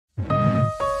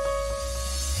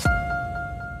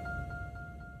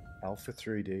Alpha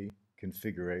 3D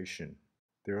Configuration.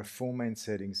 There are four main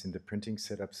settings in the Printing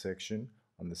Setup section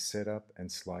on the Setup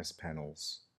and Slice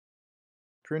panels.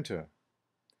 Printer.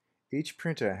 Each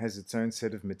printer has its own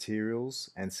set of materials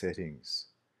and settings.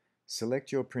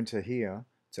 Select your printer here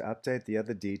to update the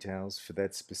other details for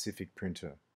that specific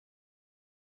printer.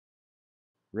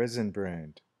 Resin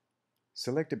Brand.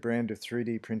 Select a brand of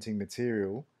 3D printing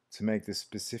material to make the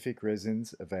specific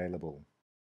resins available.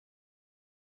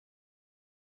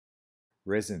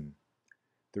 Resin.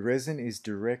 The resin is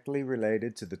directly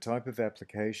related to the type of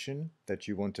application that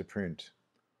you want to print.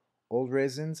 All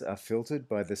resins are filtered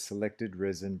by the selected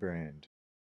resin brand.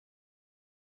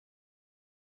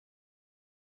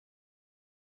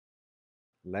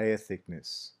 Layer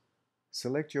thickness.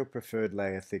 Select your preferred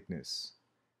layer thickness.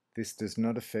 This does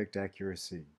not affect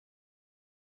accuracy.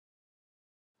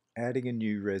 Adding a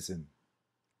new resin.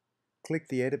 Click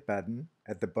the Edit button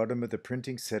at the bottom of the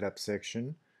Printing Setup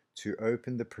section to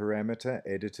open the Parameter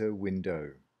Editor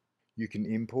window. You can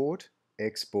import,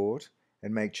 export,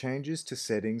 and make changes to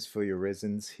settings for your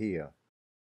resins here.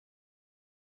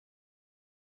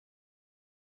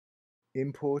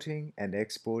 Importing and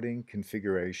exporting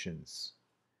configurations.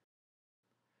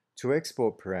 To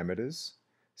export parameters,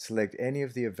 select any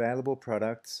of the available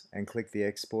products and click the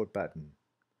Export button.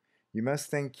 You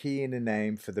must then key in a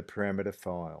name for the parameter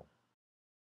file.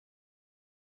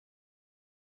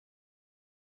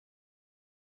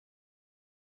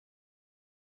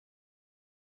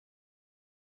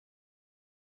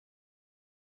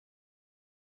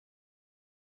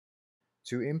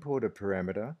 To import a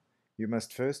parameter, you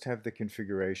must first have the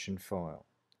configuration file.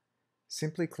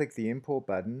 Simply click the Import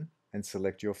button and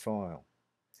select your file.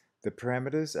 The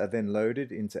parameters are then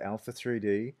loaded into Alpha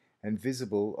 3D and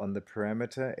visible on the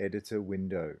Parameter Editor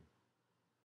window.